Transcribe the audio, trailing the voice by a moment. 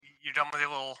You done with your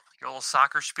little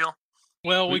soccer spiel?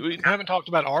 Well, we haven't talked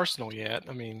about Arsenal yet.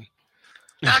 I mean,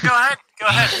 no, go ahead. Go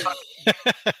ahead.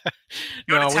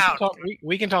 No,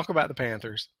 we can talk about the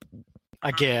Panthers,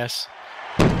 I guess.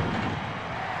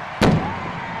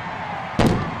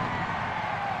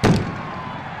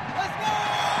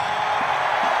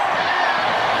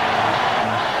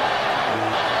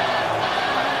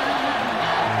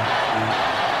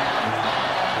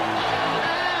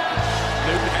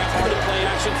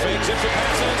 Fakes it for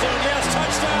pass end zone. Yes,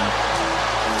 touchdown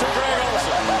to Greg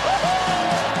Olsen.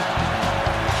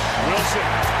 Wilson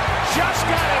just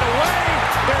got it away.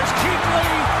 There's Keithley.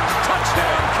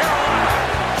 Touchdown, Carolina.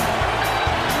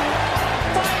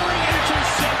 Finally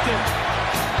intercepted.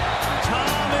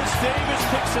 Thomas Davis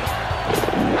picks it up.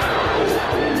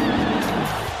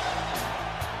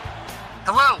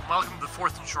 Hello, welcome to the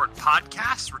Fourth and Short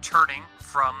podcast, returning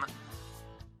from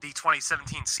the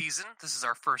 2017 season. This is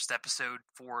our first episode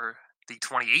for the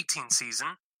 2018 season.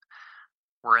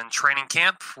 We're in training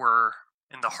camp. We're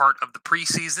in the heart of the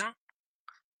preseason.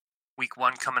 Week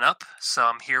 1 coming up. So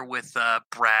I'm here with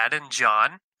Brad and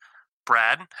John.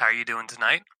 Brad, how are you doing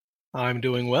tonight? I'm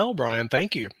doing well, Brian.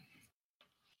 Thank you.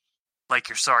 Like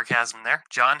your sarcasm there.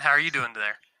 John, how are you doing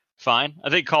today? Fine.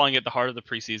 I think calling it the heart of the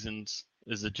preseason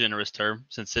is a generous term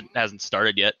since it hasn't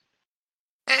started yet.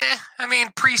 I mean,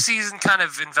 preseason kind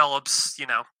of envelops,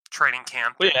 training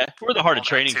camp. Well, yeah, we're the heart of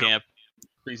training camp.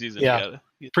 Preseason, yeah.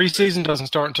 Preseason doesn't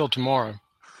start until tomorrow.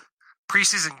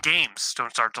 Preseason games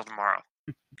don't start until tomorrow.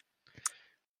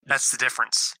 That's the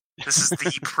difference. This is the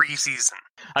preseason.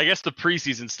 I guess the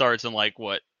preseason starts in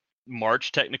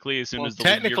March technically, as soon as the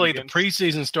technically the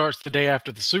preseason starts the day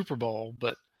after the Super Bowl,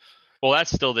 but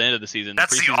that's still the end of the season.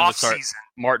 That's the off season.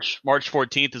 March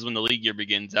 14th is when the league year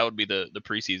begins. That would be the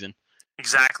preseason.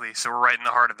 Exactly. So we're right in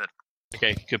the heart of it.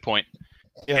 Okay, good point.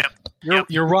 Yeah.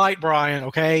 You're right, Brian,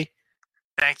 okay?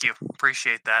 Thank you.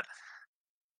 Appreciate that.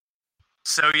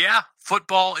 So yeah,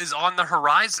 football is on the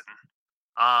horizon.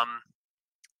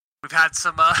 We've had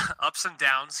some ups and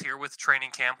downs here with training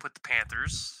camp with the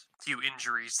Panthers. A few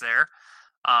injuries there.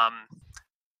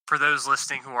 For those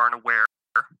listening who aren't aware,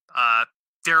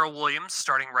 Daryl Williams,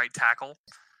 starting right tackle,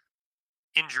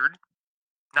 injured.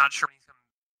 Not sure.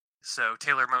 So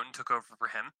Taylor Moton took over for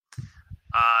him.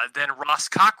 Then Ross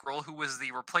Cockrell, who was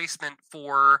the replacement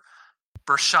for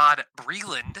Brashad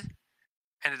Breeland,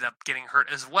 ended up getting hurt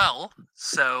as well.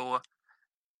 So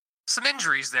some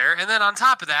injuries there. And then on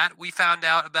top of that, we found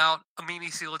out about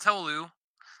Amini Silatolu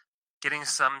getting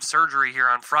some surgery here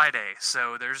on Friday.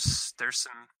 So there's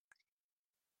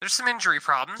some injury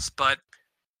problems, but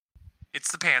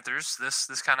it's the Panthers.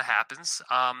 This kind of happens.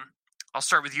 I'll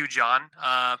start with you, John.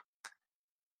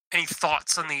 Any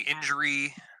thoughts on the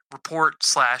injury report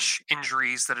 /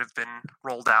 injuries that have been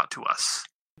rolled out to us?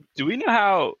 Do we know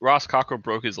how Ross Cockrell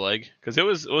broke his leg? Because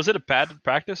was it a bad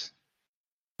practice?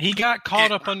 He got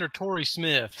caught up under Torrey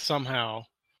Smith somehow.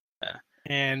 Yeah.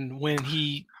 And when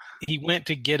he went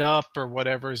to get up or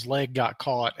whatever, his leg got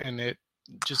caught, and it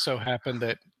just so happened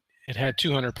that it had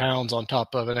 200 pounds on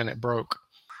top of it, and it broke.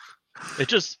 It's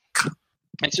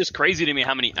just crazy to me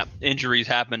how many injuries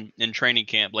happen in training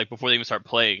camp, before they even start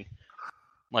playing.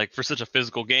 For such a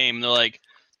physical game, they're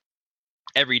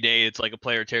every day it's a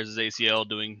player tears his ACL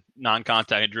doing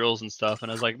non-contact drills and stuff.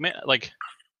 And I was like, man,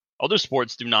 other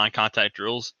sports do non-contact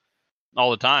drills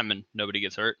all the time and nobody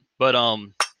gets hurt. But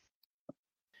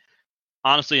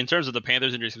honestly, in terms of the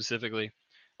Panthers injury specifically,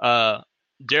 Daryl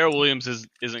Williams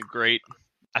isn't great.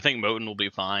 I think Moton will be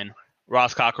fine.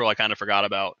 Ross Cockrell I kind of forgot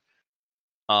about.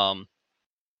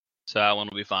 So that one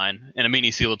will be fine. And Amini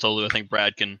Silatolu, I think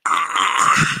Brad can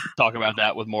talk about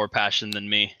that with more passion than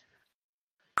me.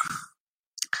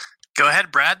 Go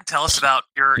ahead, Brad. Tell us about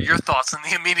your thoughts on the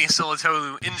Amini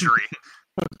Silatolu injury.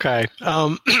 Okay.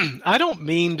 I don't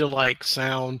mean to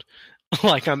sound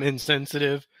like I'm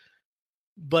insensitive,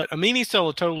 but Amini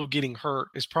Silatolu getting hurt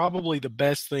is probably the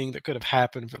best thing that could have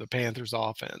happened for the Panthers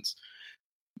offense.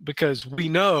 Because we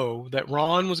know that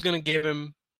Ron was going to give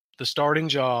him the starting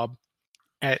job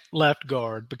at left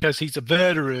guard because he's a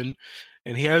veteran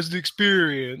and he has the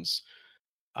experience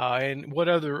and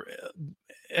whatever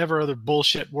other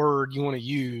bullshit word you want to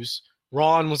use,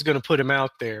 Ron was going to put him out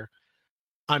there.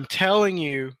 I'm telling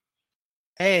you,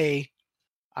 I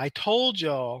told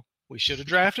y'all we should have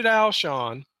drafted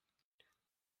Alshon.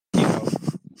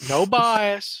 No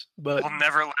bias, but we'll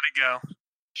never let it go.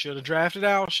 Should have drafted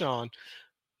Alshon.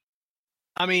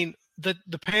 I mean,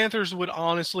 the Panthers would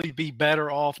honestly be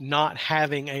better off not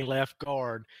having a left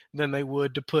guard than they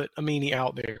would to put Amini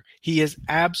out there. He is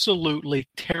absolutely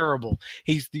terrible.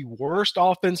 He's the worst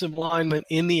offensive lineman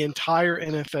in the entire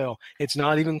NFL. It's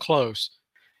not even close.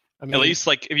 I mean, At least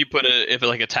like if you put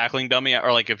a tackling dummy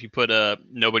or like if you put a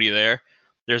nobody there,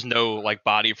 there's no like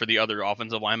body for the other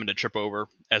offensive lineman to trip over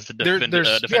as the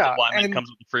defensive lineman comes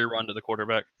with a free run to the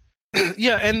quarterback.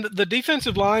 Yeah, and the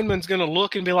defensive lineman's going to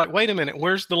look and be like, wait a minute,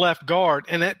 where's the left guard?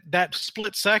 And that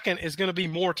split second is going to be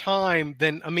more time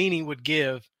than Amini would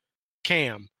give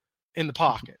Cam in the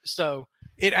pocket. So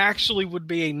it actually would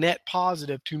be a net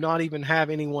positive to not even have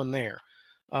anyone there.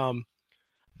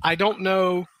 I don't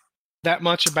know that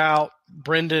much about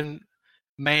Brendan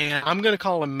Mann. I'm going to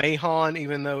call him Mahon,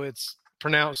 even though it's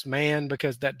pronounced Man,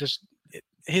 because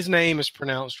his name is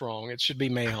pronounced wrong. It should be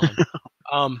Mahon.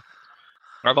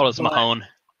 I thought it was Mahone.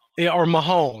 Yeah, or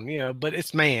Mahone, but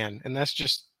it's Man, and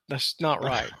that's not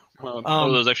right. What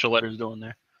are those extra letters doing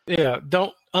there? Yeah,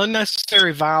 don't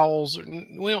unnecessary vowels.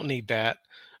 We don't need that.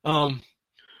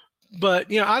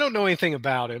 But I don't know anything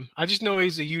about him. I just know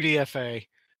he's a UDFA.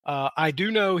 I do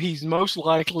know he's most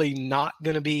likely not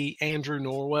going to be Andrew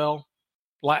Norwell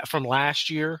from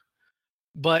last year,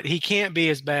 but he can't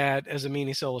be as bad as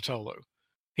Amini Silatolu.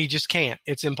 He just can't.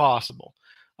 It's impossible.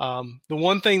 The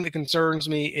one thing that concerns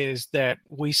me is that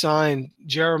we signed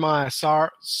Jeremiah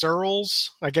Searles,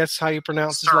 I guess how you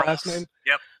pronounce his last name.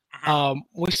 Yep. Mm-hmm.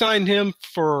 We signed him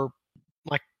for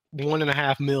like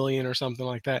 $1.5 million or something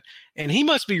like that, and he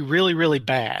must be really, really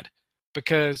bad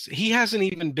because he hasn't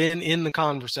even been in the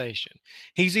conversation.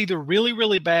 He's either really,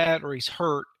 really bad or he's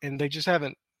hurt, and they just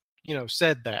haven't,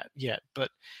 said that yet. But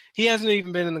he hasn't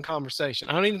even been in the conversation.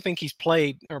 I don't even think he's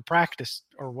played or practiced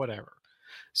or whatever.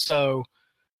 So.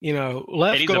 Left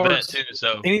and he's guard, a vet too,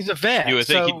 so and he's a vet. You would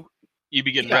think you'd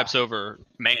be getting reps over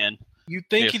Man. You'd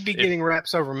think he'd be getting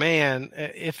reps over Man,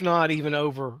 if not even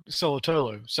over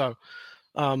Silatolu. So,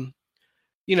 on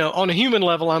a human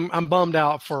level, I'm bummed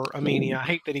out for Amini. I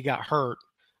hate that he got hurt,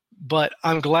 but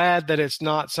I'm glad that it's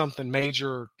not something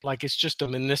major. Like it's just a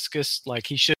meniscus. Like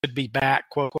he should be back,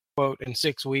 quote unquote, in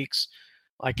 6 weeks.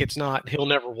 Like it's not he'll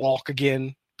never walk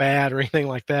again, bad or anything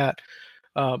like that.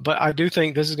 But I do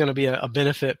think this is going to be a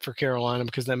benefit for Carolina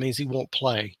because that means he won't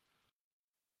play.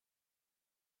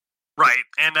 Right.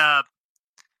 And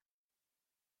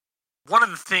one of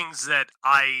the things that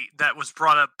was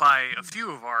brought up by a few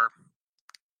of our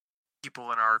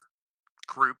people in our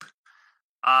group,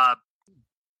 Man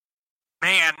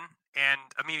and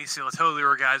Amini Silatolu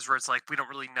are guys where it's like we don't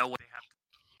really know what they have.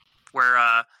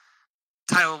 Where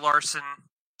Tyler Larson,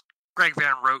 Greg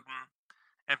Van Roten,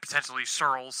 and potentially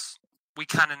Searles, we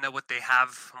kind of know what they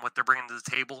have and what they're bringing to the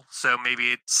table. So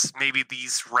maybe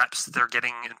these reps that they're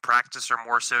getting in practice are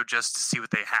more so just to see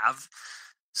what they have.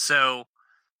 So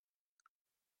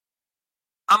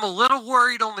I'm a little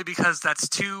worried only because that's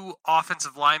two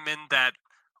offensive linemen that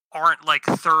aren't like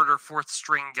third or fourth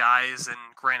string guys. And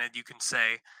granted, you can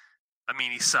say,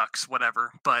 he sucks,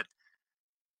 whatever, but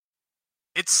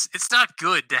it's not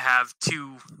good to have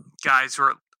two guys who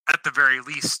are at the very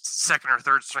least second or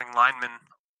third string linemen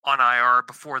on IR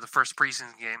before the first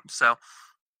preseason game. So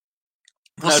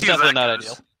we'll see. Definitely not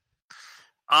ideal.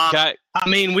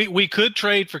 We could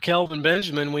trade for Kelvin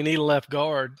Benjamin. We need a left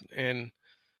guard, and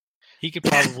he could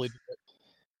probably do it.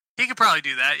 He could probably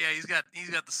do that. Yeah, he's got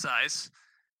the size.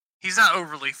 He's not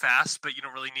overly fast, but you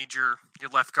don't really need your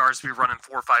left guards to be running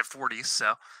 4 or 5 40s.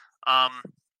 So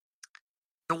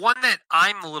the one that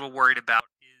I'm a little worried about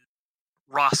is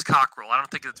Ross Cockrell. I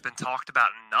don't think it's been talked about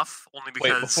enough, only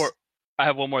because I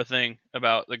have one more thing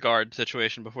about the guard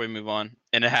situation before we move on,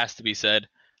 and it has to be said.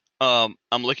 I'm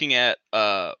looking at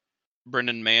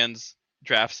Brendan Mann's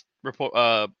draft report,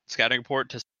 scouting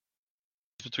report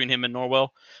between him and Norwell,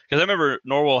 because I remember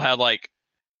Norwell had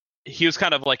he was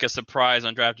kind of like a surprise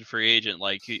undrafted free agent.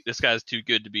 Like this guy's too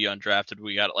good to be undrafted.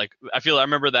 We got I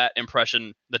remember that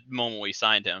impression the moment we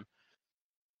signed him.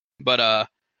 But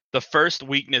the first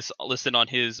weakness listed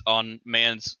on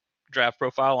Mann's draft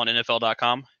profile on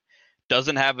NFL.com.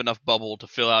 Doesn't have enough bubble to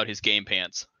fill out his game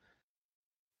pants.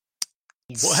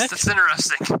 What? That's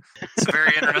interesting. It's a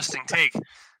very interesting take.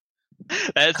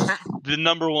 That's the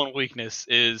number one weakness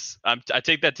is I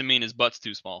take that to mean his butt's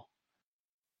too small.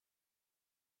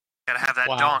 Gotta have that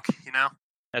donk,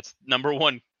 That's number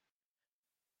one.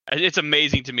 It's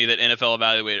amazing to me that NFL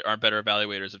evaluators aren't better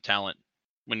evaluators of talent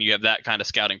when you have that kind of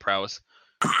scouting prowess.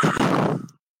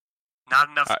 Not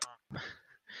enough.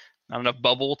 Not enough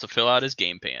bubble to fill out his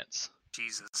game pants.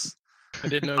 Jesus. I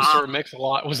didn't know Sir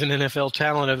Mix-a-Lot was an NFL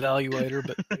talent evaluator,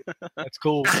 but that's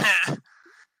cool.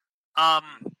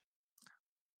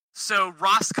 So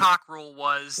Ross Cockrell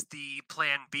was the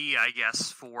plan B, I guess,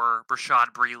 for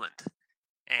Rashad Breeland.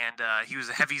 And he was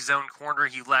a heavy zone corner.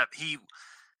 He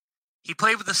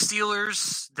played with the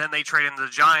Steelers, then they traded him to the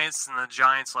Giants, and the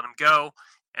Giants let him go.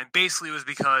 And basically it was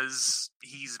because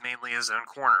he's mainly a zone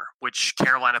corner, which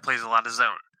Carolina plays a lot of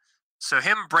zone. So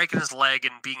him breaking his leg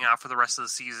and being out for the rest of the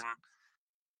season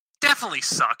definitely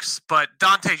sucks, but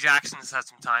Dante Jackson's had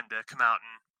some time to come out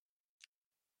and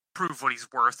prove what he's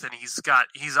worth, and he's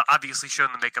obviously shown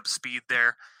the makeup speed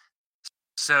there.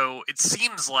 So it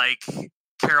seems like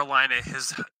Carolina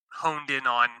has honed in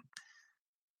on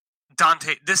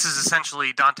Dante. This is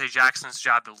essentially Dante Jackson's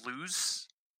job to lose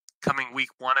coming week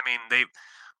 1. I mean,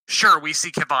 we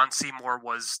see Kevon Seymour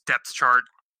was depth chart.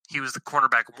 He was the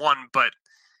cornerback 1, but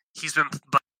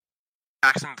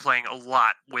Jackson been playing a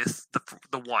lot with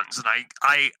the ones, and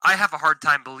I have a hard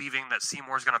time believing that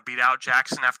Seymour's going to beat out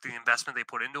Jackson after the investment they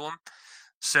put into him.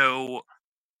 So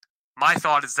my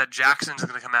thought is that Jackson's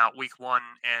going to come out week 1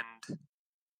 and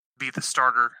be the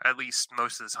starter at least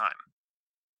most of the time.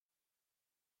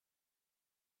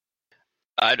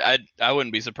 I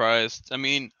wouldn't be surprised. I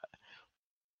mean,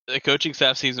 the coaching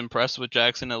staff seems impressed with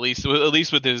Jackson, at least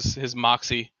with his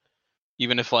moxie,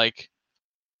 even if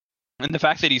and the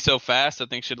fact that he's so fast, I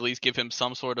think should at least give him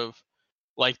some sort of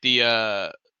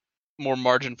the more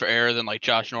margin for error than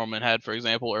Josh Norman had, for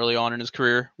example, early on in his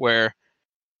career, where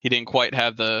he didn't quite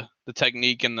have the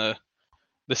technique and the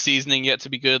seasoning yet to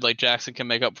be good. Jackson can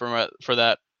make up for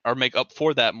that, or make up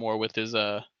for that more with his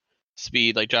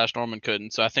speed, like Josh Norman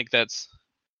couldn't. So I think I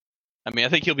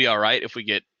think he'll be all right if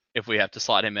we have to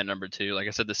slot him in number 2. Like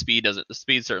I said, the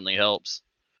speed certainly helps.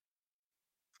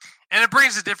 And it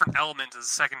brings a different element to the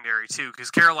secondary, too,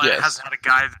 because Carolina hasn't had a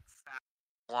guy that's fast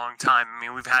in a long time. I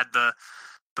mean, we've had the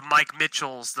Mike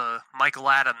Mitchells, the Michael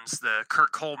Adams, the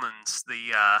Kurt Colemans,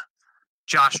 the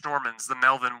Josh Normans, the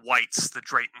Melvin Whites, the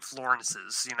Drayton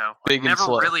Florences,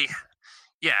 haven't really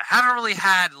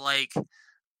had,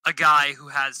 a guy who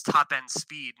has top-end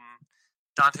speed. And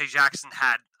Dante Jackson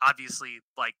had, obviously,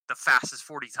 the fastest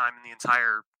 40 time in the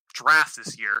entire draft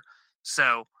this year.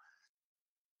 So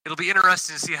it'll be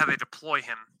interesting to see how they deploy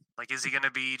him. Is he going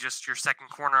to be just your second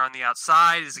corner on the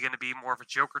outside? Is he going to be more of a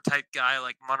Joker type guy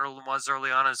like Munderland was early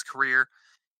on in his career?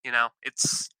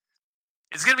 It's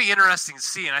going to be interesting to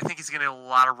see, and I think he's going to get a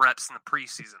lot of reps in the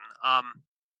preseason.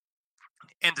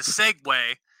 And to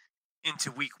segue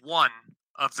into week 1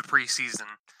 of the preseason,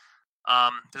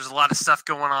 there's a lot of stuff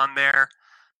going on there.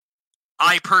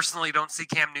 I personally don't see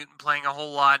Cam Newton playing a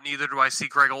whole lot. Neither do I see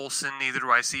Greg Olsen. Neither do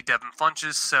I see Devin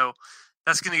Funchess. So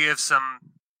that's going to give some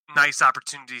nice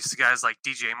opportunities to guys like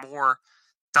DJ Moore,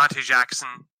 Dante Jackson,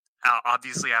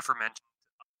 obviously aforementioned.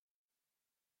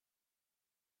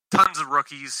 Tons of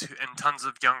rookies and tons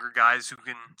of younger guys who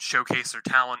can showcase their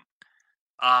talent.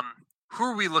 Who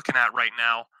are we looking at right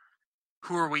now?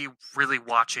 Who are we really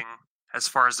watching as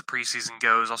far as the preseason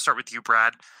goes? I'll start with you,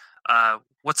 Brad.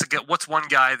 What's one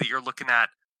guy that you're looking at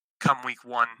come week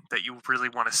 1 that you really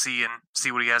want to see and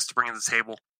see what he has to bring to the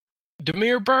table?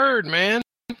 Demir Bird, man.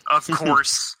 Of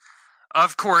course.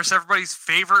 Of course. Everybody's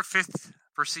favorite 5th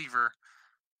receiver.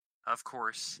 Of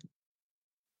course.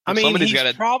 I mean,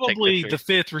 he's probably the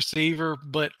 5th receiver,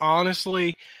 but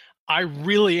honestly, I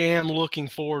really am looking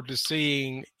forward to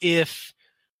seeing if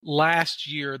last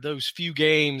year those few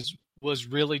games was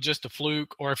really just a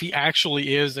fluke, or if he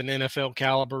actually is an NFL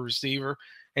caliber receiver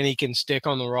and he can stick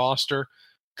on the roster.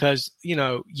 Because,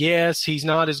 yes, he's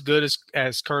not as good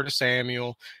as Curtis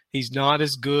Samuel. He's not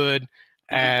as good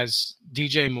as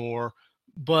DJ Moore,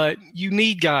 but you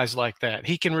need guys like that.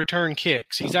 He can return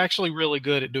kicks. He's actually really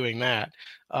good at doing that.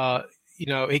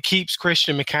 It keeps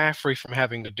Christian McCaffrey from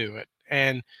having to do it.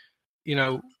 And,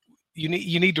 you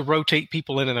need to rotate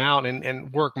people in and out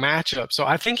and work matchups. So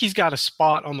I think he's got a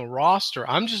spot on the roster.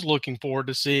 I'm just looking forward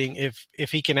to seeing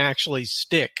if he can actually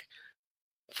stick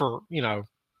for,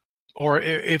 or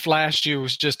if last year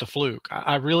was just a fluke.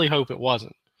 I really hope it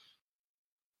wasn't.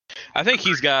 I think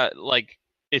he's got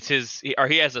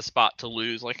he has a spot to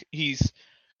lose. He's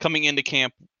coming into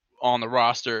camp on the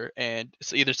roster, and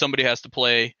either somebody has to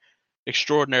play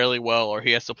extraordinarily well or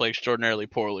he has to play extraordinarily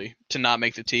poorly to not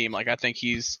make the team. I think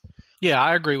he's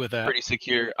I agree with that. Pretty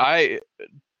secure. I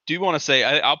do want to say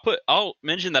I'll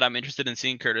mention that I'm interested in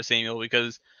seeing Curtis Samuel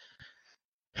because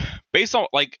based on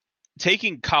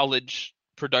taking college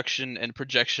production and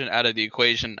projection out of the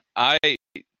equation, I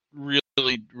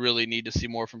really, really need to see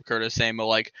more from Curtis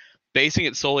Samuel. Basing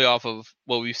it solely off of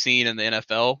what we've seen in the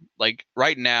NFL,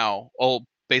 right now,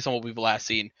 based on what we've last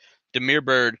seen, Demir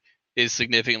Bird is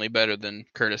significantly better than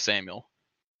Curtis Samuel.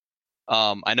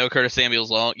 I know Curtis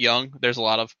Samuel's young. There's a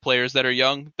lot of players that are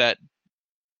young that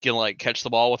can catch the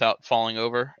ball without falling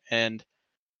over, and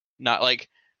not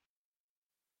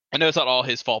I know it's not all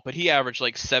his fault, but he averaged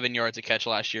 7 yards a catch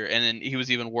last year, and then he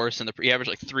was even worse he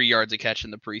averaged 3 yards a catch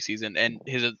in the preseason, and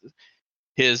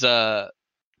his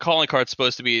calling card's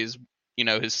supposed to be his,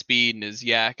 his speed and his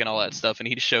yak and all that stuff, and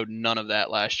he showed none of that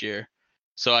last year.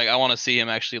 So I want to see him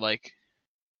actually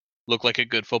look like a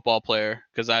good football player,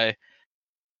 because I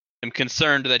am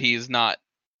concerned that he's not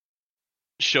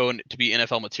shown to be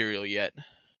NFL material yet.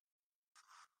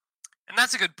 And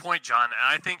that's a good point, John. And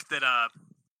I think that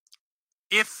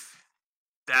if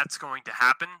that's going to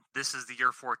happen, this is the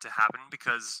year for it to happen,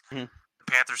 because the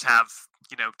Panthers have,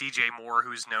 DJ Moore,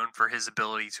 who's known for his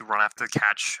ability to run after the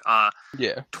catch.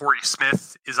 Torrey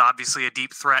Smith is obviously a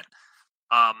deep threat.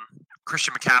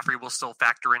 Christian McCaffrey will still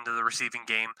factor into the receiving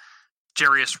game.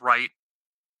 Jarius Wright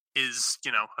is,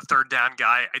 a third down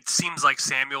guy. It seems like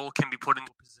Samuel can be put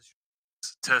into position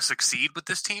to succeed with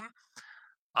this team.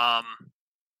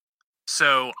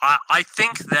 So I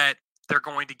think that they're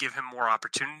going to give him more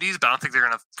opportunities, but I don't think they're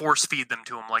going to force feed them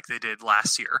to him like they did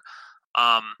last year.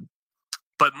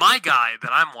 But my guy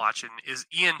that I'm watching is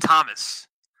Ian Thomas,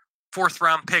 4th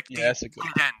round pick,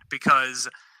 end, because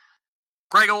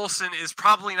Greg Olsen is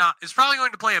probably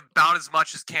going to play about as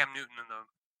much as Cam Newton in the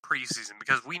preseason,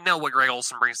 because we know what Greg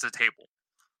Olsen brings to the table.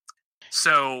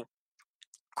 So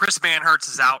Chris Manhertz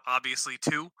is out, obviously,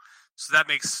 too. So that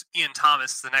makes Ian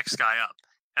Thomas the next guy up.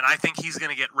 And I think he's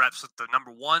going to get reps with the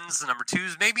number 1s, the number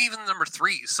 2s, maybe even the number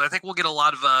 3s. So I think we'll get a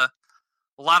lot of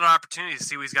opportunities to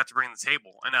see what he's got to bring to the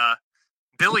table. And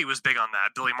Billy was big on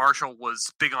that. Billy Marshall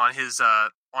was big on his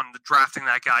on the drafting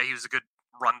that guy. He was a good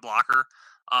run blocker.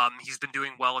 He's been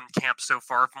doing well in camp so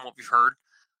far from what we've heard.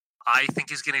 I think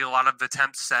he's going to get a lot of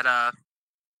attempts at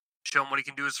showing what he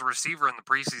can do as a receiver in the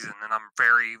preseason, and I'm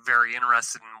very, very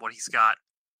interested in what he's got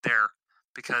there,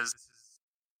 because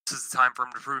this is the time for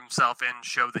him to prove himself and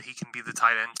show that he can be the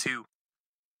tight end too.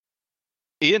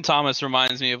 Ian Thomas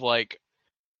reminds me of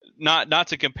not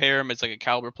to compare him as a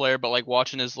caliber player, but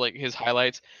watching his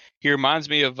highlights, he reminds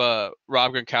me of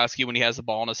Rob Gronkowski when he has the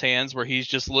ball in his hands, where he's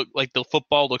just the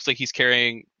football looks like he's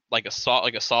carrying a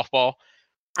softball,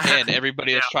 and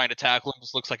everybody that's trying to tackle him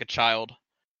just looks like a child.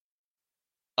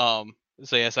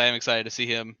 So yes, I am excited to see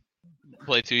him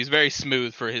play too. He's very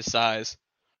smooth for his size.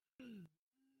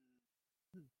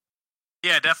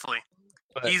 Yeah, definitely.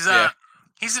 But, he's an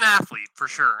athlete for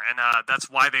sure, and that's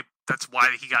why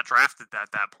he got drafted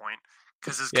at that point,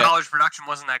 because his college production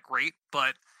wasn't that great,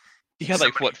 but he had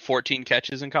 14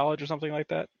 catches in college or something like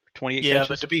that. 28 catches. Yeah,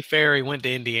 but to be fair, he went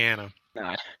to Indiana.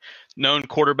 Nah. Known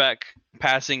quarterback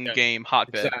passing game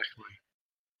hotbed. Exactly.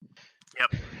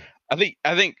 Yep.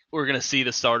 I think we're gonna see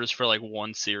the starters for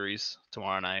one series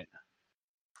tomorrow night.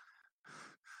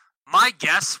 My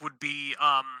guess would be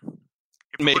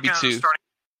if maybe 2.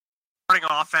 Starting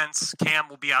offense, Cam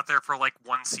will be out there for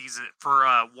one season, for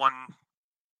one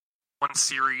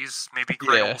series. Maybe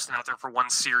Greg Olsen out there for one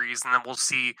series, and then we'll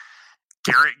see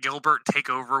Garrett Gilbert take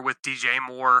over with DJ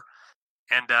Moore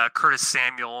and Curtis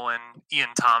Samuel and Ian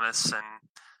Thomas, and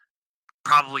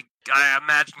probably I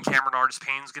imagine Cameron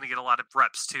Artis-Payne's going to get a lot of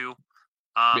reps too.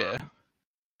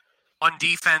 On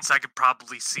defense, I could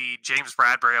probably see James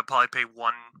Bradbury. I'll probably play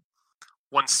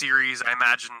one series. I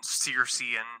imagine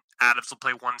Searcy and Adams will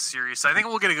play one series. So I think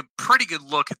we'll get a pretty good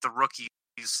look at the rookies,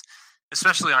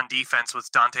 especially on defense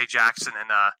with Dante Jackson and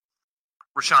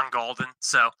Rashawn Golden.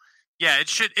 So yeah,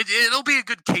 it'll be a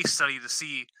good case study to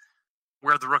see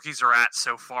where the rookies are at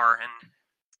so far and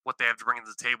what they have to bring to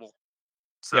the table.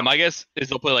 So yeah, my guess is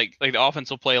they'll play the offense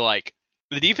will play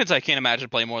the defense. I can't imagine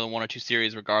play more than 1 or 2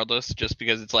 series regardless, just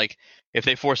because it's if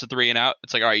they force a 3 and out,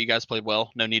 it's all right, you guys played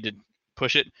well, no need to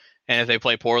push it. And if they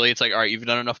play poorly, it's all right, you've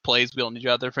done enough plays, we don't need you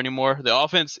out there for anymore. The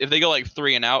offense, if they go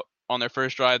 3 and out on their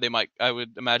first drive, I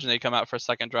would imagine they come out for a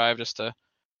second drive just to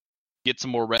get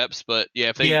some more reps. But yeah,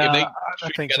 if they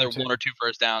shoot together 1 or 2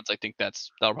 first downs, I think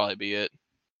that'll probably be it.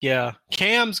 Yeah,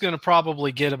 Cam's going to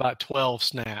probably get about 12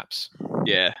 snaps.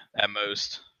 Yeah, at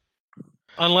most.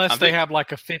 Unless they have a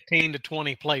 15 to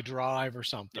 20 play drive or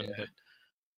something. Yeah. But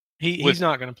he's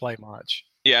not going to play much.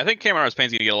 Yeah, I think Cameron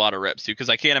Artis-Payne's going to get a lot of reps too, because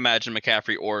I can't imagine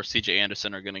McCaffrey or C.J.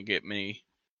 Anderson are going to get many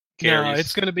carries. No,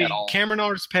 it's going to be Cameron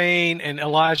Artis-Payne and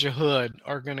Elijah Hood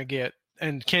are going to get,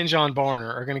 and Kenjon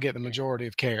Barner are going to get the majority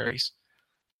of carries.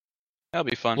 That'll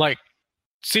be fun.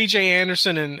 C.J.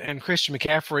 Anderson and Christian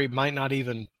McCaffrey might not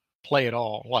even play at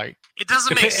all. It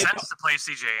doesn't make sense to play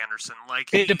C.J. Anderson.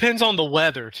 It depends on the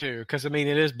weather too, because it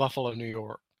is Buffalo, New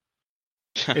York.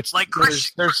 It's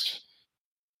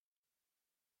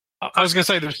I was going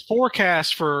to say there's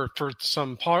forecast for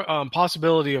some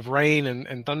possibility of rain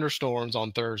and thunderstorms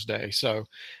on Thursday. So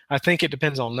I think it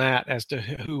depends on that as to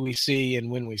who we see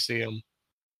and when we see them.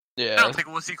 Yeah, I don't think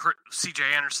we'll see C.J.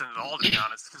 Anderson at all, to be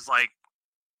honest, because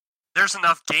there's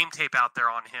enough game tape out there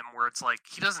on him where it's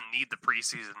he doesn't need the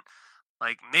preseason.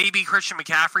 Like maybe Christian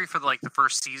McCaffrey for like the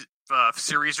first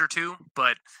series or two,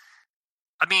 but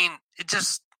I mean, it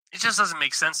just doesn't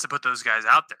make sense to put those guys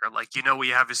out there. Like, we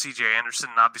have a C.J. Anderson,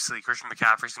 and obviously Christian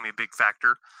McCaffrey's going to be a big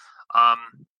factor.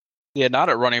 Yeah, not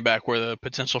at running back where the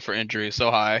potential for injury is so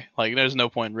high. Like, there's no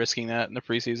point in risking that in the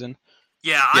preseason.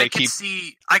 Yeah, I could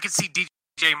see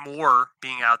DJ Moore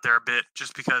being out there a bit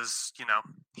just because,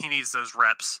 he needs those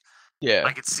reps. Yeah.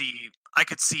 I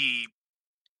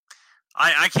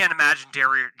can't imagine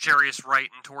Jarius Wright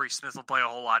and Torrey Smith will play a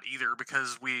whole lot either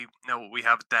because we know what we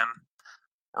have with them,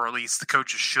 or at least the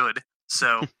coaches should.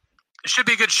 So it should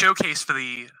be a good showcase for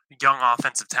the young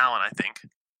offensive talent, I think.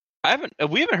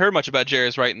 We haven't heard much about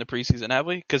Jarius Wright in the preseason, have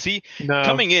we? Because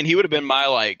coming in, he would have been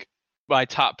my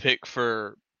top pick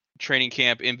for training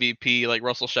camp MVP, like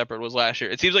Russell Shepard was last year.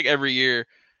 It seems like every year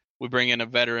we bring in a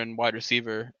veteran wide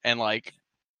receiver, and like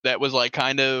that was like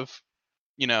kind of,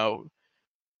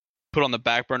 put on the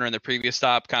back burner in the previous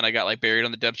stop, kind of got like buried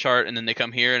on the depth chart, and then they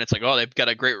come here and it's like, oh, they've got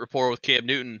a great rapport with Cam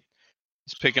Newton.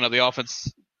 He's picking up the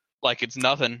offense like it's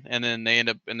nothing, and then they end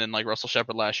up, and then like Russell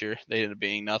Shepard last year, they ended up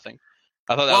being nothing.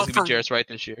 I thought that was going to be Jarius Wright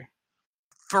this year.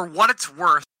 For what it's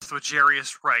worth with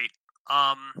Jarius Wright,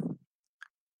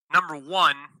 number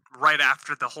one, right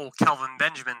after the whole Kelvin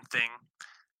Benjamin thing,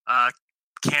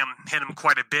 Cam hit him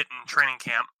quite a bit in training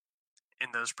camp in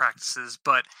those practices,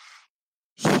 but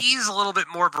he's a little bit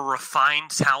more of a refined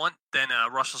talent than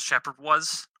Russell Shepard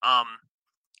was.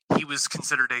 He was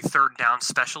considered a third down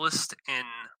specialist in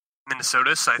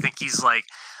Minnesota, so I think he's like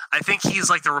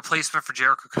the replacement for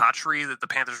Jericho Cotchery that the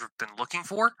Panthers have been looking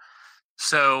for.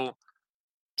 So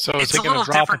is he going to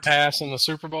drop a pass in the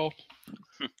Super Bowl?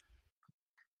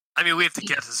 I mean, we have to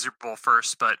get to the Super Bowl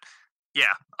first, but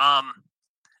yeah,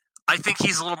 I think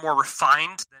he's a little more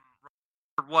refined than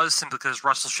Russell was, simply because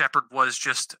Russell Shepard was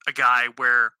just a guy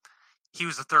where he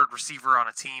was the third receiver on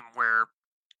a team where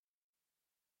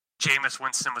Jameis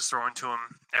Winston was throwing to him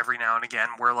every now and again,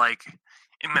 where like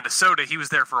in Minnesota, he was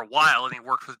there for a while and he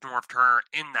worked with Norv Turner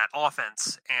in that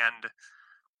offense and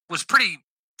was pretty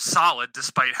solid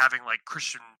despite having like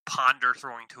Christian Ponder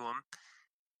throwing to him.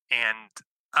 And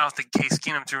I don't think Case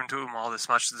Keenum threw into him all this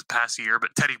much this past year,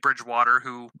 but Teddy Bridgewater,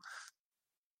 who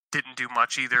didn't do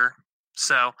much either.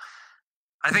 So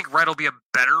I think Wright will be a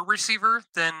better receiver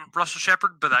than Russell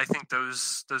Shepard, but I think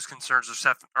those concerns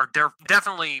are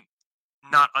definitely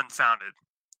not unfounded.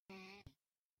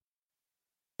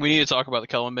 We need to talk about the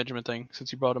Kelvin Benjamin thing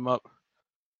since you brought him up.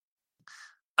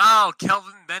 Oh,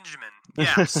 Kelvin Benjamin.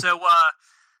 Yeah, so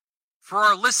for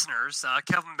our listeners,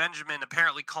 Kelvin Benjamin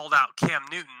apparently called out Cam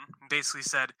Newton and basically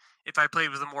said, if I played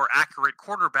with a more accurate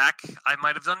quarterback, I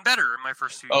might have done better in my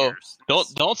first 2 years.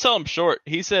 Don't sell him short.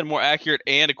 He said more accurate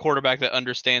and a quarterback that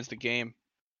understands the game.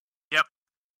 Yep.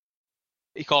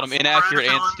 He called him inaccurate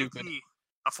and stupid.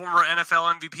 A former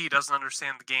NFL MVP doesn't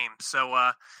understand the game.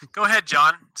 So go ahead,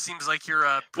 John. Seems like you're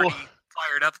pretty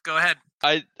fired up. Go ahead.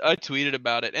 I tweeted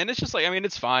about it, and it's just like, I mean,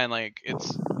 it's fine. Like,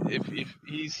 it's if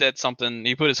he said something,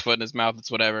 he put his foot in his mouth,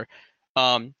 it's whatever.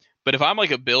 But if I'm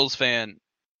like a Bills fan,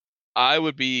 I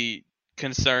would be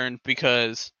concerned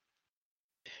because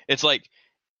it's like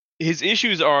his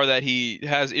issues are that he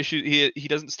has issues. He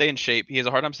doesn't stay in shape. He has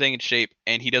a hard time staying in shape,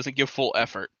 and he doesn't give full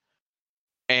effort,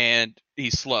 and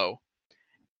he's slow.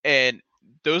 And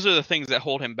those are the things that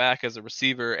hold him back as a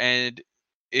receiver. And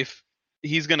if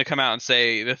he's going to come out and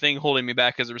say the thing holding me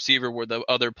back as a receiver were the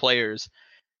other players,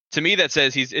 to me that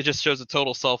says it just shows a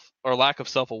total lack of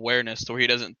self-awareness to where he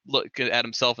doesn't look at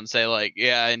himself and say like,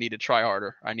 yeah, I need to try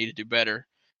harder. I need to do better.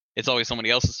 It's always somebody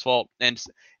else's fault. And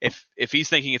if he's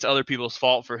thinking it's other people's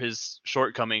fault for his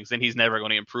shortcomings, then he's never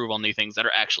going to improve on the things that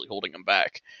are actually holding him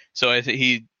back. So I think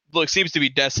he seems to be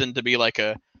destined to be like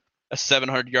a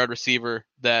 700-yard receiver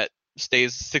that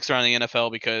sticks around the NFL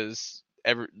because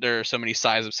there are so many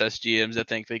size-obsessed GMs that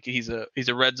think he's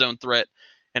a red zone threat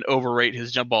and overrate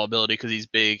his jump ball ability because he's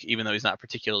big, even though he's not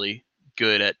particularly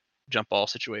good at jump ball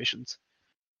situations.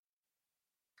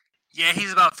 Yeah,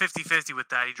 he's about 50-50 with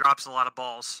that. He drops a lot of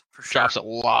balls, for sure. Drops a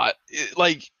lot. It's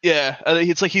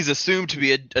like he's assumed to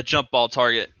be a jump ball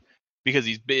target because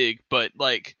he's big, but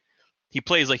like he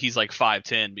plays like he's like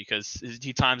 5'10" because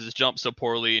he times his jump so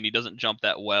poorly and he doesn't jump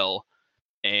that well,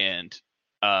 and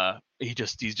he's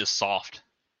just soft.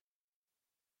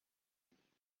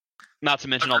 Not to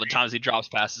mention all the times he drops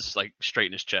passes like straight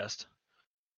in his chest.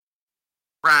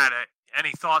 Brad,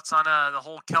 any thoughts on the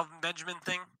whole Kelvin Benjamin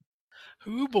thing?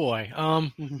 Oh boy.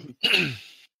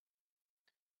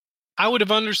 I would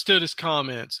have understood his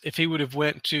comments if he would have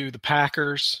went to the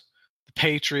Packers, the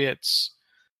Patriots,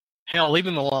 hell,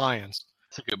 even the Lions.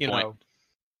 That's a good point.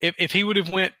 If he would have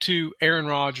went to Aaron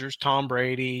Rodgers, Tom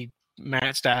Brady,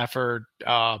 Matt Stafford,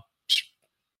 I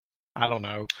don't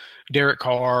know, Derek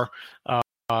Carr,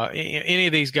 any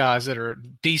of these guys that are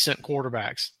decent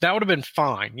quarterbacks. That would have been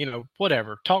fine.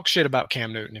 Whatever. Talk shit about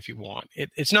Cam Newton if you want.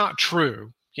 It's not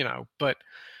true, but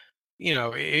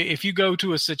if you go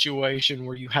to a situation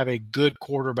where you have a good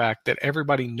quarterback that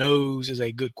everybody knows is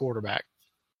a good quarterback,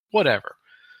 whatever.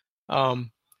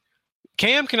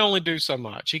 Cam can only do so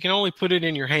much. He can only put it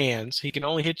in your hands. He can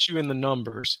only hit you in the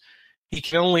numbers. He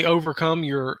can only overcome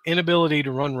your inability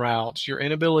to run routes, your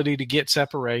inability to get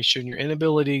separation, your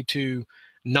inability to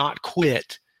not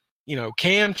quit.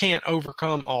 Cam can't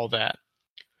overcome all that.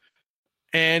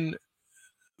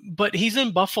 But he's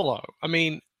in Buffalo. I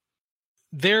mean,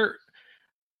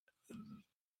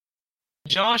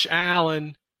 Josh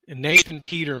Allen and Nathan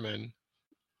Peterman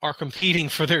are competing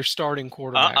for their starting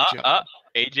quarterback job.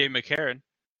 AJ McCarron.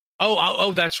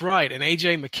 Oh, that's right. And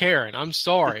AJ McCarron. I'm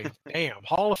sorry. Damn.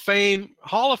 Hall of Famer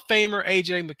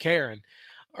AJ McCarron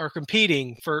are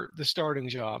competing for the starting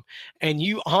job. And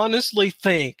you honestly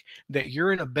think that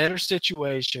you're in a better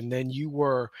situation than you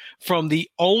were from the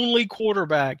only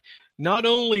quarterback. Not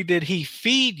only did he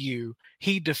feed you,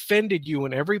 he defended you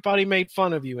when everybody made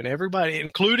fun of you, and everybody,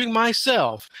 including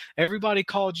myself, everybody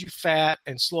called you fat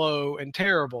and slow and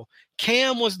terrible.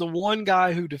 Cam was the one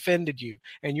guy who defended you,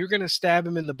 and you're going to stab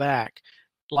him in the back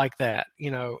like that.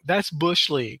 That's Bush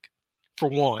League, for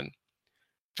one.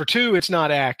 For two, it's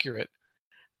not accurate.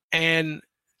 And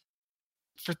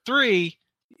for three,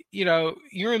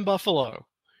 you're in Buffalo.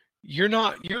 You're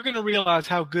going to realize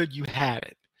how good you had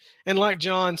it. And like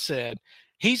John said,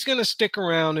 he's going to stick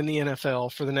around in the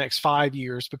NFL for the next 5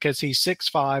 years because he's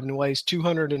 6'5" and weighs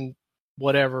 200 and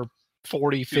whatever,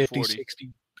 40, 50,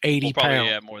 60, 80 pounds.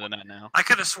 Yeah, more than that now. I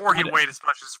could have swore he weighed as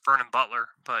much as Vernon Butler,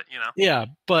 but Yeah,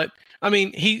 but I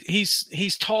mean,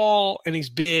 he's tall and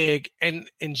he's big, and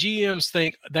GMs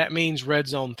think that means red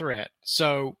zone threat.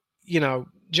 So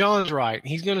John's right.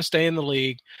 He's going to stay in the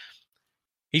league.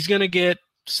 He's going to get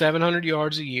 700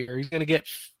 yards a year. He's going to get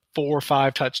 4 or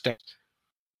 5 touchdowns.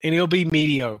 And he'll be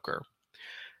mediocre.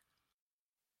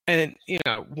 And,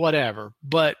 whatever.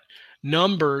 But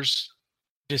numbers,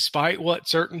 despite what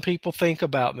certain people think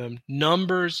about them,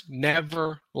 numbers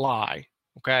never lie.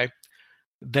 Okay?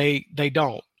 They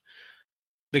don't.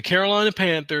 The Carolina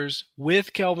Panthers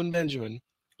with Kelvin Benjamin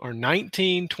are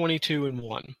 19, 22, and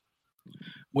 1.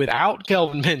 Without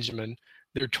Kelvin Benjamin,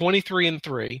 they're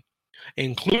 23-3,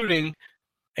 including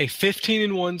a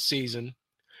 15-1 season,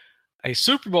 a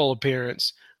Super Bowl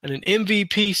appearance, and an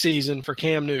MVP season for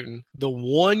Cam Newton, the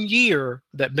 1 year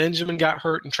that Benjamin got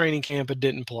hurt in training camp and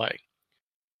didn't play.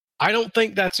 I don't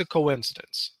think that's a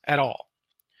coincidence at all.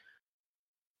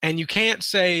 And you can't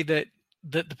say that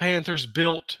the Panthers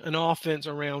built an offense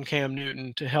around Cam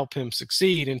Newton to help him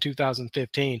succeed in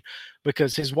 2015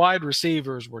 because his wide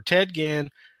receivers were Ted Ginn,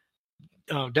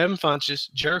 Devin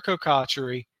Funchess, Jericho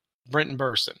Cotchery, Brenton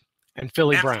Burson, and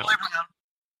Philly Brown.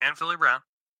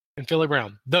 Philly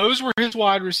Brown. Those were his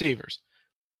wide receivers.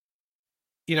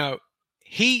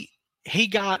 He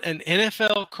got an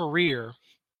NFL career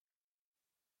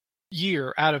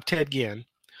year out of Ted Ginn.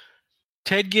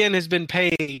 Ted Ginn has been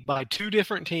paid by 2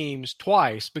 different teams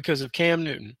twice because of Cam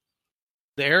Newton.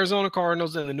 The Arizona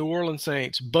Cardinals and the New Orleans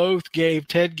Saints both gave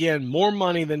Ted Ginn more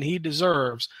money than he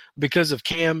deserves because of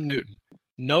Cam Newton.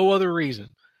 No other reason.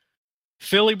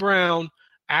 Philly Brown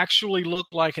actually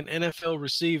looked like an NFL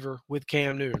receiver with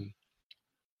Cam Newton.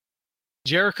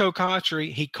 Jericho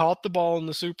Cotchery, he caught the ball in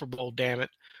the Super Bowl, damn it.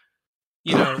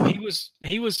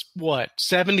 He was what,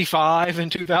 75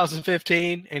 in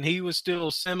 2015, and he was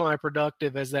still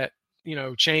semi-productive as that,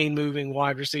 chain-moving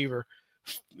wide receiver.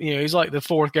 He's like the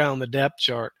 4th guy on the depth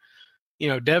chart.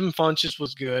 Devin Funchess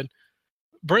was good.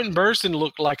 Brenton Burson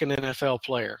looked like an NFL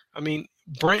player. I mean,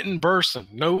 Brenton Burson.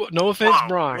 No offense,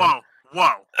 Brian.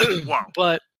 Whoa.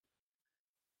 But,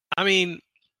 I mean,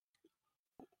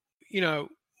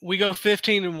 we go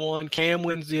 15-1. Cam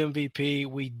wins the MVP.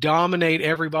 We dominate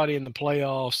everybody in the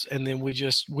playoffs, and then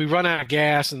we run out of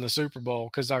gas in the Super Bowl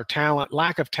because our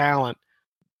lack of talent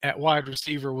at wide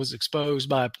receiver was exposed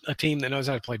by a team that knows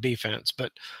how to play defense.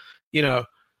 But,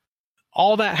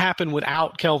 all that happened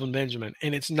without Kelvin Benjamin,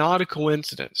 and it's not a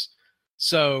coincidence.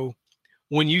 So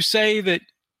when you say that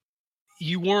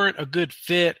you weren't a good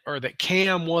fit or that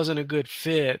Cam wasn't a good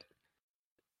fit,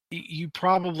 you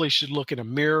probably should look in a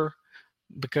mirror,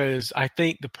 because I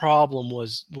think the problem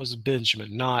was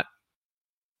Benjamin, not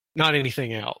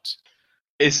anything else.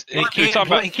 He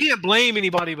can't blame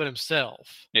anybody but himself.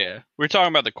 Yeah, we're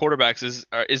talking about the quarterbacks.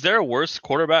 Is there a worse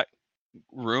quarterback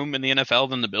room in the NFL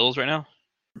than the Bills right now?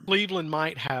 Cleveland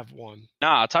might have one.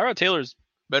 Nah, Tyrod Taylor's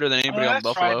better than anybody on that's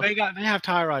Buffalo. right. They have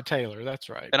Tyrod Taylor. That's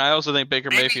right. And I also think Baker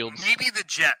Mayfield's Maybe the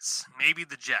Jets.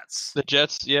 the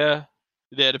Jets. Yeah,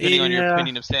 depending on your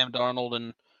opinion of Sam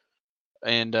Darnold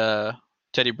and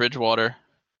Teddy Bridgewater.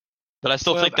 But I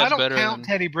still think that's better. I don't count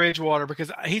Teddy Bridgewater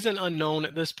because he's an unknown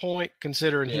at this point,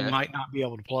 considering he might not be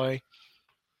able to play.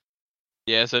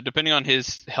 Yeah, so depending on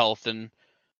his health and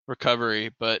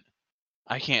recovery, but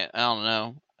I don't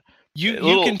know.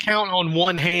 You can count on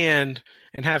one hand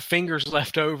and have fingers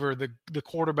left over. The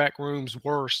quarterback room's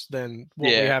worse than what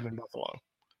we have in Buffalo.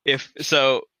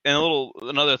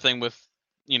 Another thing with,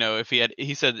 if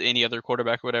he said any other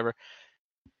quarterback or whatever,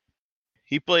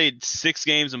 he played 6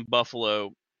 games in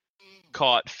Buffalo,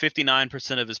 caught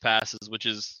 59% of his passes, which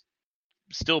is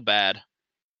still bad,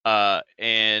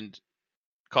 and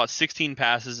caught 16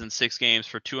 passes in 6 games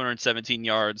for 217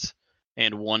 yards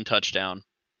and 1 touchdown.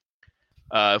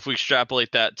 If we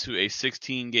extrapolate that to a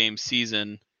 16-game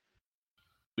season,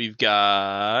 we've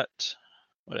got,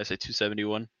 what did I say,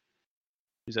 271?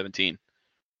 217.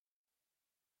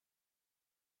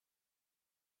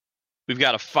 We've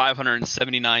got a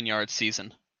 579-yard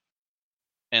season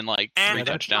and 3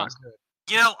 touchdowns.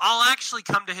 I'll actually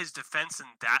come to his defense in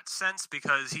that sense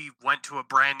because he went to a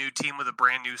brand new team with a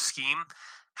brand new scheme.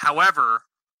 However,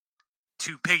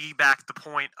 to piggyback the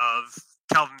point of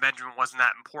Kelvin Benjamin wasn't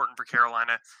that important for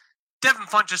Carolina, Devin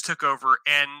Funchess took over,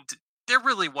 and there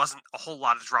really wasn't a whole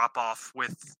lot of drop-off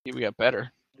with we got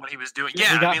better. What he was doing.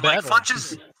 Yeah,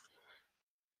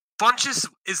 Funchess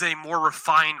is a more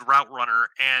refined route runner,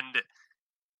 and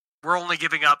we're only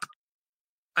giving up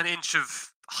an inch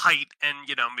of height and,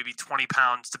 maybe 20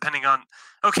 pounds, depending on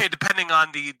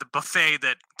the buffet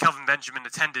that Kelvin Benjamin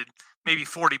attended, maybe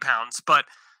 40 pounds. But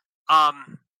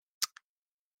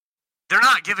they're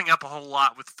not giving up a whole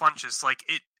lot with Funchess.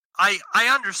 I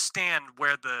understand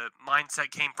where the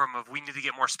mindset came from of we need to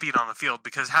get more speed on the field,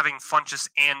 because having Funchess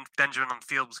and Benjamin on the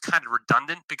field was kind of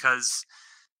redundant because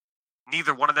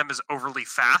neither one of them is overly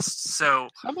fast. So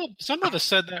some of us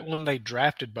said that when they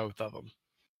drafted both of them.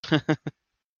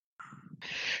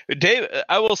 Dave,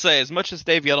 I will say, as much as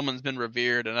Dave Gettleman's been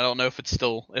revered, and I don't know if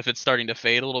it's starting to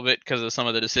fade a little bit because of some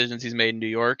of the decisions he's made in New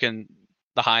York and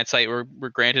the hindsight we're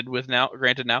granted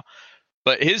now,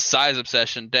 but his size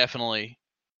obsession definitely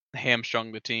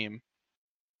hamstrung the team.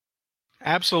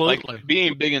 Absolutely.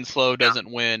 Being big and slow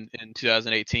doesn't win in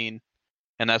 2018,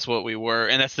 and that's what we were,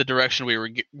 and that's the direction we were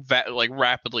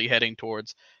rapidly heading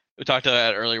towards. We talked about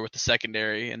that earlier with the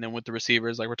secondary, and then with the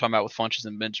receivers, we're talking about with Funchess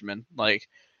and Benjamin.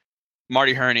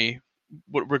 Marty Herney,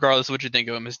 regardless of what you think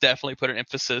of him, has definitely put an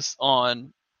emphasis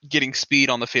on getting speed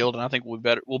on the field, and I think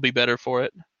we'll be better for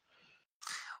it.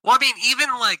 Well, I mean, even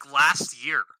last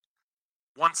year,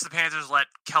 once the Panthers let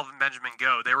Kelvin Benjamin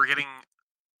go, they were getting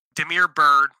Damiere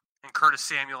Byrd and Curtis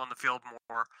Samuel on the field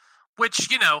more, which,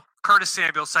 Curtis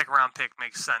Samuel, second-round pick,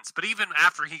 makes sense. But even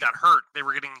after he got hurt, they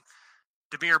were getting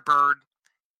Damiere Byrd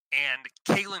and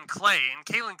Kalen Clay. And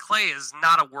Kalen Clay is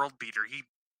not a world beater. He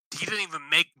didn't even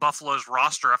make Buffalo's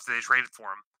roster after they traded for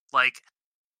him.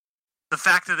 The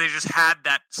fact that they just had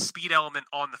that speed element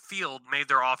on the field made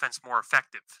their offense more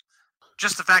effective.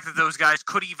 Just the fact that those guys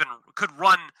could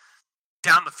run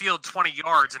down the field 20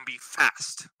 yards and be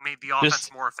fast made the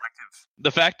offense more effective.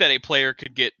 The fact that a player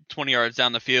could get 20 yards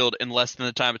down the field in less than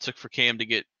the time it took for Cam to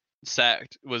get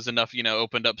sacked was enough,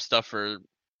 opened up stuff for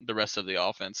the rest of the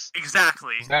offense.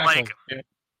 Exactly.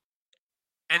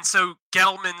 And so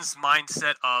Gettleman's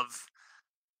mindset of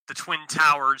the Twin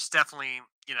Towers definitely,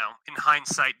 in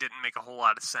hindsight didn't make a whole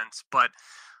lot of sense. But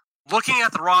looking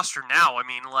at the roster now, I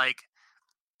mean,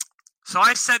 so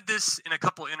I said this in a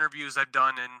couple of interviews I've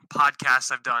done and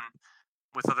podcasts I've done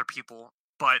with other people,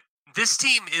 but this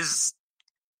team is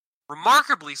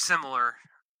remarkably similar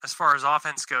as far as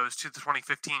offense goes to the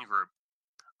 2015 group.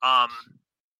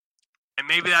 And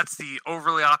maybe that's the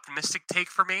overly optimistic take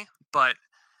for me, but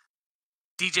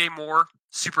DJ Moore,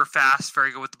 super fast,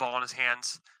 very good with the ball in his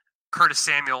hands. Curtis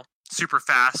Samuel, super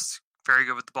fast, very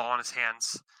good with the ball in his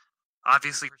hands.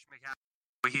 Obviously,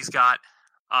 he's got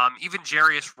even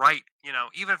Jarius Wright,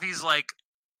 even if he's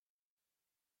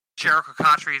Jericho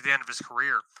Cotchery at the end of his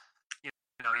career, you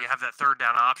have that third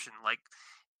down option.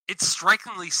 It's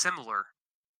strikingly similar,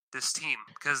 this team,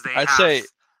 because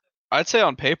I'd say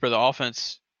on paper the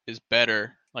offense is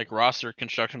better, roster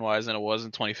construction wise, than it was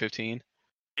in 2015.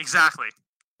 Exactly.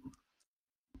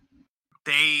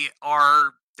 They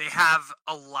have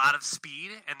a lot of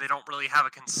speed, and they don't really have a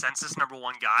consensus number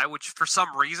one guy, which for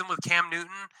some reason with Cam Newton,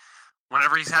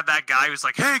 whenever he's had that guy who's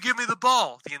hey, give me the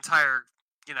ball, the entire,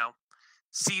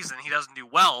 season, he doesn't do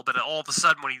well, but all of a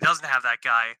sudden when he doesn't have that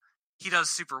guy, he does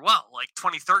super well. Like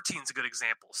 2013 is a good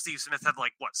example. Steve Smith had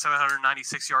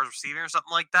 796 yards receiving or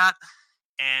something like that.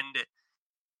 And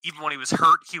even when he was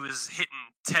hurt, he was hitting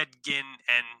Ted Ginn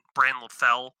and Brandon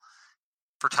LaFell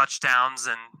for touchdowns,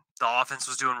 and the offense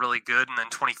was doing really good. And then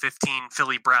 2015,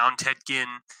 Philly Brown, Ted Ginn,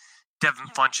 Devin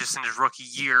Funchess in his rookie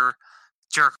year,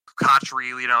 Jericho Cotchery,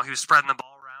 he was spreading the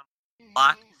ball around a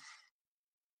lot.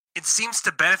 It seems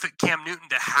to benefit Cam Newton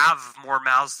to have more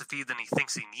mouths to feed than he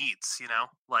thinks he needs,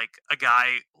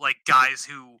 guys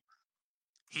who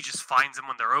he just finds them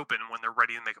when they're open and when they're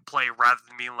ready to make a play, rather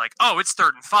than being like, oh, it's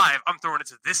 3rd and 5, I'm throwing it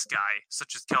to this guy,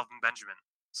 such as Kelvin Benjamin.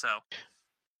 So,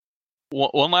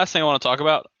 one last thing I want to talk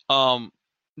about.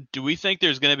 Do we think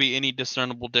there's going to be any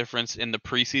discernible difference in the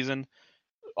preseason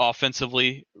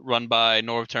offensively run by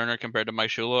Norv Turner compared to Mike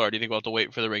Shula, or do you think we'll have to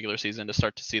wait for the regular season to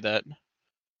start to see that?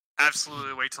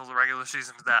 Absolutely wait till the regular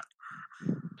season for that.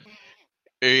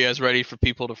 Are you guys ready for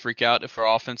people to freak out if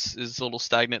our offense is a little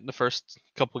stagnant in the first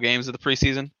couple games of the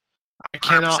preseason? I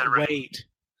cannot wait.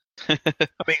 I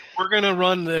mean, we're going to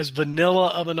run as vanilla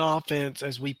of an offense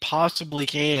as we possibly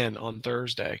can on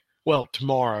Thursday. Well,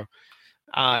 tomorrow.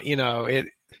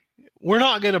 We're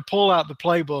not going to pull out the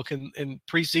playbook in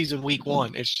preseason week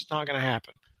 1. It's just not going to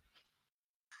happen.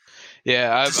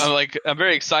 Yeah, I'm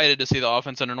very excited to see the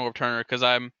offense under Norv Turner, because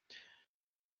I'm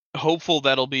hopeful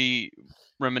that'll be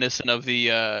reminiscent of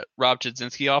the Rob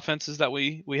Chudzinski offenses that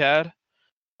we had.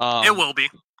 It will be.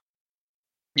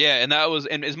 Yeah, and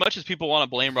as much as people want to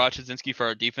blame Rob Chudzinski for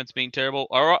our defense being terrible,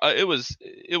 it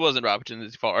wasn't Rob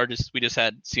Chudzinski's fault. We just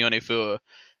had Sione Fua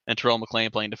and Terrell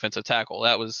McClain playing defensive tackle.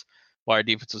 That was why our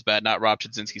defense was bad, not Rob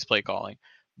Chudzinski's play calling.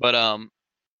 But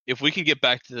if we can get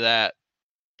back to that,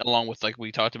 along with, like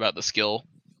we talked about, the skill,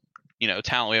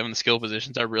 talent we have in the skill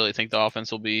positions, I really think the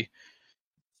offense will be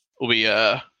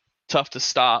tough to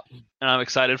stop, and I'm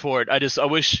excited for it. I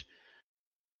wish,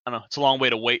 I don't know, it's a long way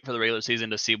to wait for the regular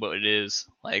season to see what it is.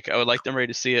 Like, I would like them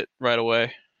ready to see it right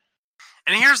away.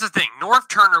 And here's the thing, Norv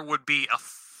Turner would be a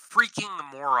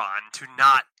freaking moron to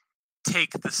not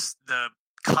take the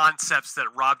concepts that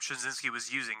Rob Chudzinski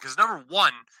was using. Because number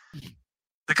one,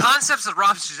 the concepts that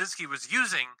Rob Chudzinski was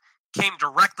using came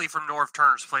directly from Norv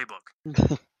Turner's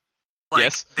playbook.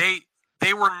 Yes.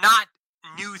 They were not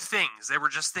new things. They were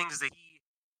just things that he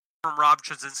from Rob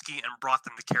Chudzinski and brought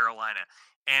them to Carolina.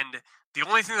 And the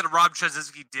only thing that Rob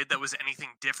Chudzinski did that was anything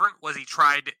different was he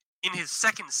tried in his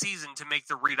second season to make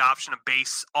the read option a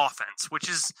base offense, which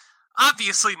is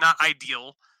obviously not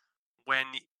ideal when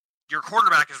your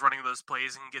quarterback is running those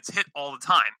plays and gets hit all the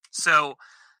time. So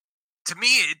to me,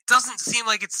 it doesn't seem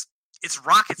like it's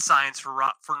rocket science for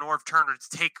Norv Turner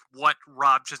to take what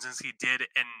Rob Chudzinski did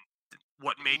and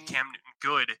what made Cam Newton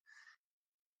good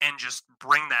and just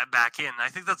bring that back in. I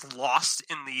think that's lost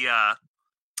in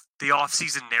the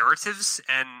offseason narratives,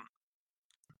 and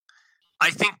I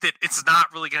think that it's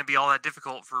not really going to be all that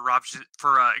difficult for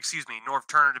Norv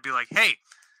Turner to be like, hey,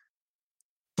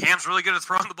 Cam's really good at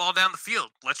throwing the ball down the field.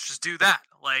 Let's just do that.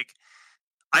 Like,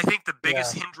 I think the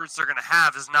biggest hindrance they're going to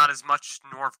have is not as much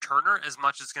Norv Turner as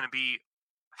much as going to be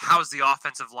how's the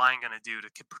offensive line going to do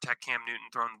to protect Cam Newton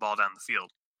throwing the ball down the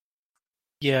field.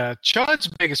 Yeah, Chud's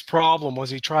biggest problem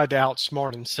was he tried to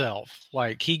outsmart himself.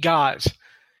 Like, he got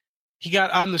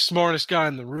I'm the smartest guy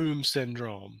in the room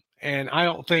syndrome. And I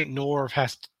don't think Norv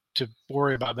has to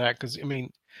worry about that because, I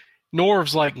mean,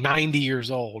 Norv's like 90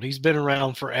 years old. He's been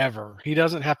around forever. He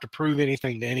doesn't have to prove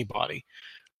anything to anybody.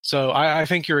 So I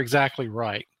think you're exactly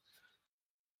right.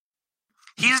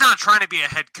 He's not trying to be a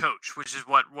head coach, which is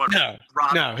what Rob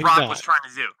was trying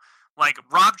to do. Like,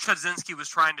 Rob Chudzinski was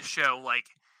trying to show, like,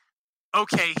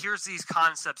 okay, here's these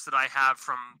concepts that I have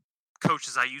from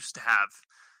coaches I used to have,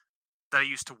 that I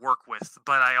used to work with,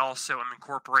 but I also am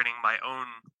incorporating my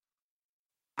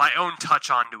own touch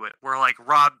onto it, where, like,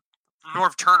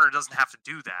 Norv Turner doesn't have to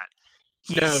do that.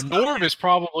 Norv is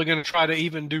probably going to try to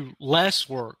even do less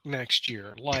work next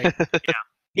year. Like,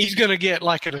 he's going to get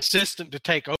like an assistant to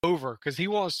take over because he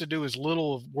wants to do as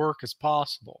little of work as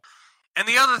possible. And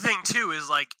the other thing too is,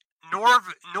 like,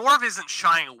 Norv isn't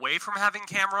shying away from having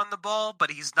Cam run the ball, but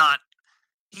he's not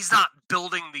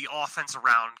building the offense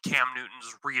around Cam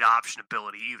Newton's read option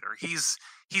ability either. He's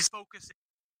focusing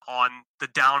on the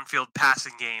downfield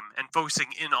passing game and focusing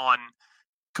in on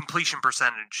completion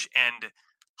percentage and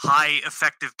high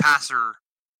effective passer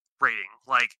rating.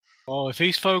 Like, well, if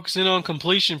he's focusing on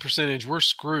completion percentage, we're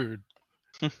screwed.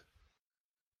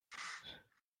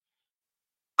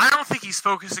 I don't think he's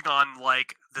focusing on,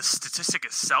 like, the statistic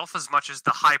itself as much as the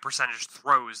high percentage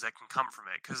throws that can come from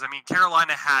it. Because, I mean,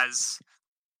 Carolina has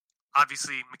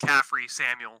obviously McCaffrey,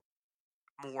 Samuel,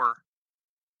 Moore,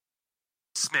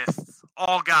 Smith,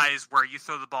 all guys where you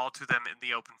throw the ball to them in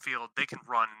the open field, they can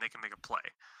run and they can make a play.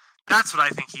 That's what I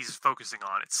think he's focusing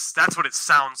on. That's what it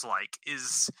sounds like,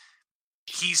 is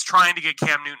he's trying to get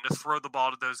Cam Newton to throw the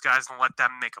ball to those guys and let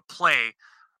them make a play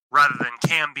rather than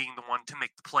Cam being the one to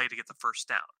make the play to get the first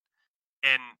down.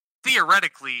 And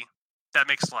theoretically, that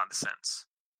makes a lot of sense.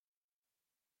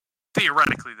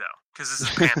 Theoretically, though, because this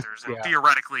is Panthers, and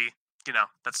theoretically,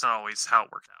 that's not always how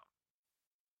it worked out.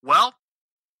 Well,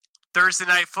 Thursday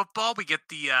Night Football, we get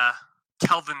the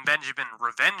Kelvin Benjamin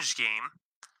revenge game,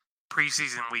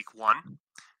 preseason week 1.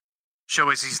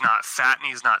 Shows he's not fat and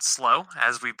he's not slow,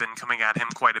 as we've been coming at him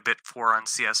quite a bit for on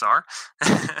CSR.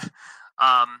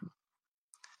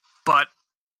 But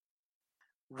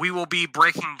we will be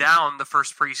breaking down the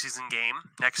first preseason game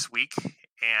next week,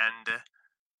 and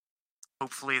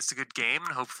hopefully it's a good game,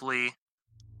 and hopefully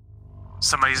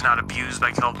somebody's not abused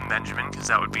by Kelvin Benjamin, because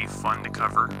that would be fun to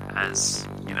cover as,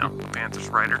 a Panthers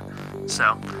writer.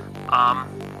 So,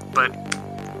 but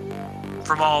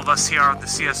from all of us here on the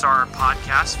CSR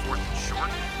podcast, Fourth and Short,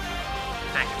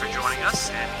 thank you for joining us,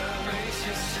 and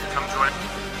come join.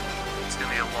 It's going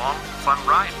to be a long, fun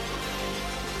ride.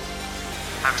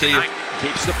 Have a good night.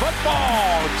 Keeps the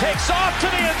football, takes off to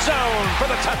the end zone for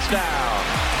the touchdown.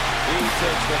 He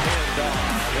takes the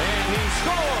handoff, and he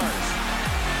scores.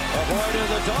 Avoided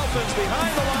the Dolphins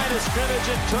behind the line of scrimmage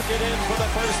and took it in for the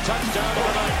first touchdown of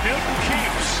the night. Newton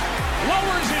keeps,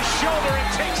 lowers his shoulder and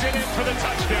takes it in for the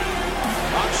touchdown.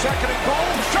 On second and goal,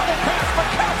 shuttle pass,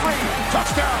 McCaffrey,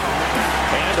 touchdown.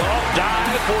 And off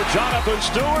dive for Jonathan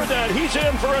Stewart, and he's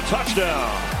in for a touchdown.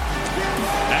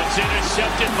 That's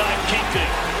intercepted by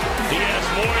Keaton. He has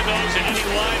more of those than any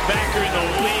linebacker in the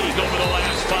league over the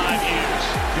last 5 years.